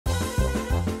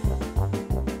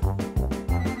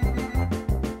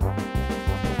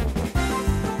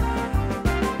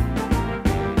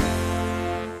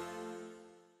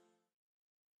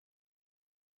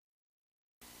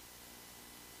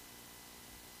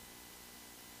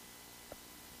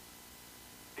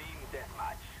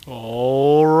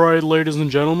Alright, ladies and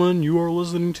gentlemen, you are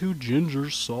listening to Ginger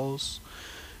Sauce.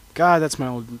 God, that's my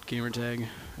old gamer tag.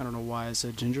 I don't know why I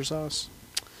said ginger sauce.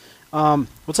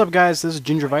 What's up, guys? This is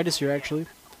Gingervitis here, actually.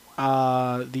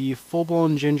 The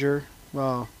full-blown ginger.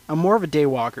 Well, I'm more of a day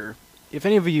walker. If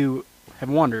any of you have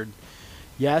wondered,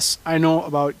 yes, I know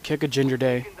about Kick a Ginger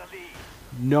Day.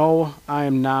 No, I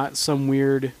am not some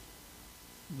weird,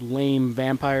 lame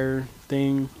vampire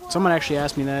thing. Someone actually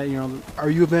asked me that,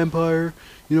 are you a vampire?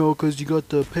 Because you got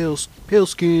the pale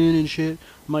skin and shit.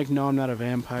 I'm like, no, I'm not a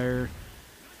vampire.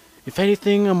 If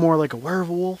anything, I'm more like a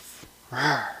werewolf.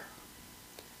 Rawr.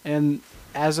 And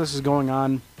as this is going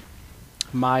on,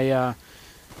 my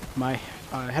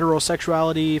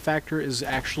heterosexuality factor is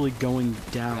actually going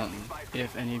down,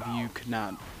 if any of you could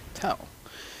not tell.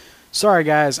 Sorry,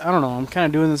 guys. I don't know. I'm kind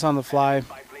of doing this on the fly.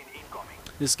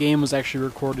 This game was actually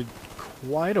recorded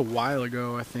quite a while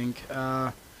ago, I think.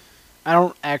 I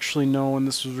don't actually know when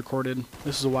this was recorded.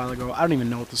 This was a while ago. I don't even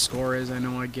know what the score is. I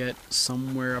know I get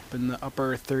somewhere up in the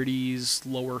upper 30s,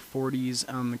 lower 40s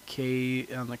on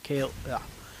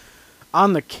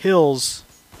the kills.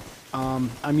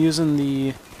 I'm using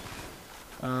the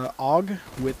AUG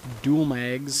with dual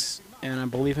mags, and I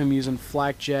believe I'm using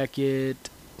Flak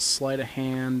Jacket, Sleight of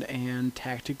Hand, and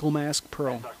Tactical Mask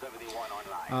Pro.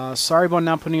 Sorry about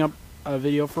not putting up a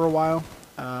video for a while.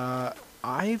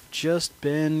 I've just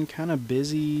been kind of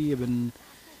busy. I've been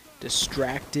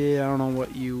distracted. I don't know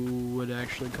what you would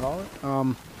actually call it.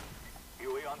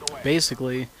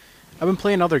 Basically, I've been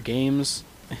playing other games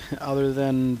other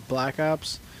than Black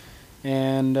Ops,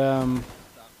 and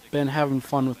been having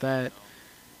fun with that.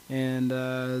 And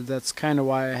that's kind of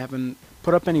why I haven't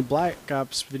put up any Black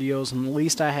Ops videos, and at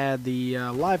least I had the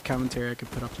live commentary I could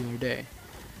put up the other day.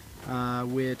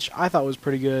 Which I thought was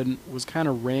pretty good. Was kind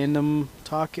of random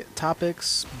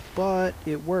topics, but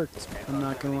it worked. I'm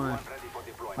not gonna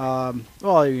lie.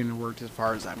 Well, it even worked as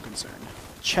far as I'm concerned.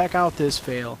 Check out this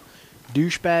fail.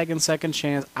 Douchebag and second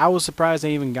chance. I was surprised I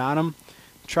even got him.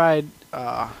 Tried.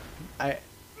 The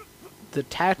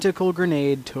tactical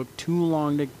grenade took too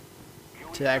long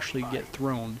to actually get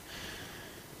thrown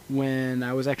when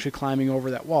I was actually climbing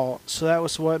over that wall. So that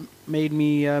was what made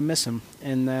me miss him.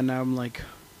 And then I'm like,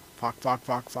 fuck.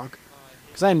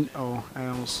 Because I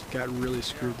almost got really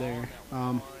screwed there.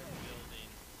 I'll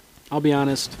be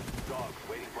honest.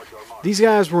 These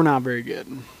guys were not very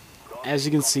good. As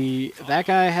you can see, that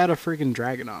guy had a freaking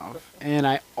Dragunov. And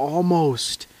I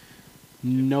almost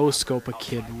no-scope a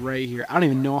kid right here. I don't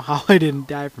even know how I didn't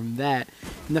die from that.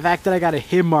 And the fact that I got a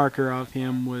hit marker off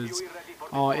him was...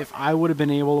 if I would have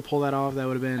been able to pull that off, that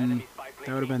would have been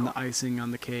the icing on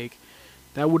the cake.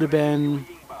 That would have been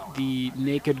the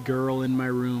naked girl in my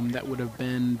room. That would have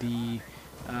been the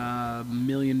 $1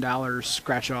 million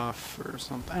scratch off or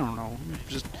something. I don't know. I'm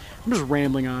just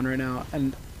rambling on right now.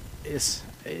 And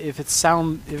if it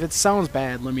sounds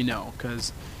bad, let me know.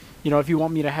 Because if you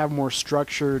want me to have more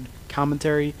structured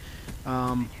commentary,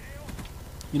 let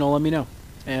me know,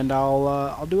 and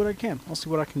I'll do what I can. I'll see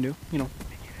what I can do.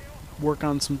 Work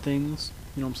on some things.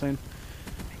 You know what I'm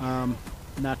saying?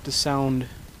 Not to sound.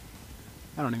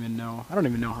 I don't even know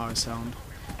how I sound.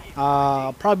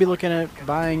 I'll probably be looking at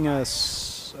buying a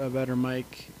better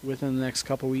mic within the next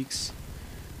couple weeks.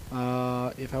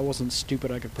 If I wasn't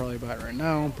stupid, I could probably buy it right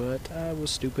now, but I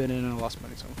was stupid and I lost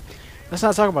money, so let's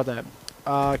not talk about that.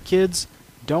 Kids,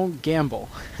 don't gamble.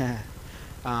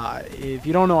 If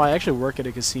you don't know, I actually work at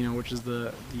a casino, which is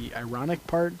the ironic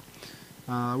part.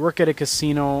 I work at a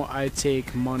casino. I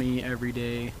take money every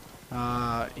day,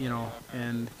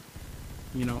 and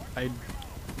I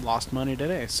lost money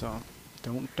today, so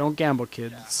don't gamble,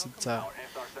 kids. It's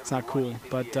not cool.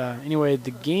 But anyway,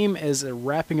 the game is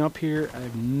wrapping up here. I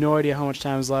have no idea how much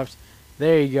time is left.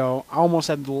 There you go. I almost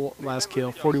had the last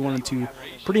kill, 41-2.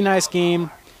 Pretty nice game.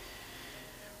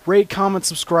 Rate, comment,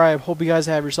 subscribe. Hope you guys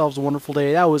have yourselves a wonderful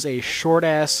day. That was a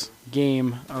short-ass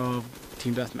game of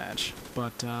Team Deathmatch.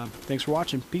 But thanks for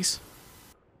watching. Peace.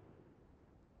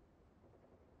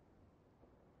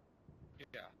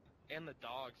 Yeah, and the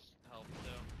dogs.